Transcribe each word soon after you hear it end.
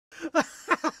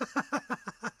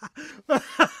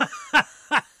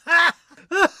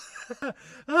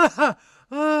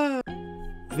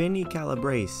Vinnie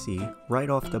Calabrese, right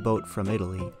off the boat from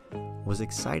Italy, was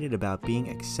excited about being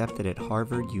accepted at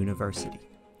Harvard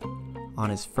University. On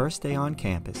his first day on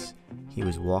campus, he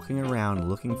was walking around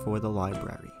looking for the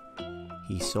library.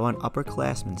 He saw an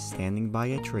upperclassman standing by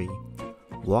a tree,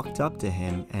 walked up to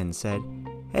him and said,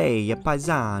 "Hey,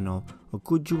 paisano,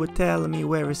 could you tell me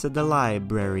where is the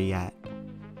library at?"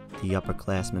 The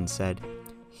upperclassman said,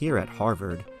 "Here at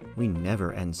Harvard, we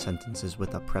never end sentences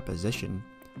with a preposition.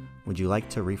 Would you like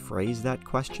to rephrase that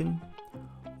question?"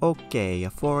 "Okay,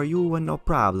 for you no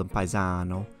problem,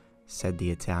 paisano," said the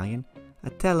Italian.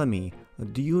 "Tell me,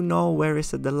 do you know where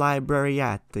is the library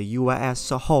at, you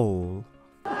asshole?"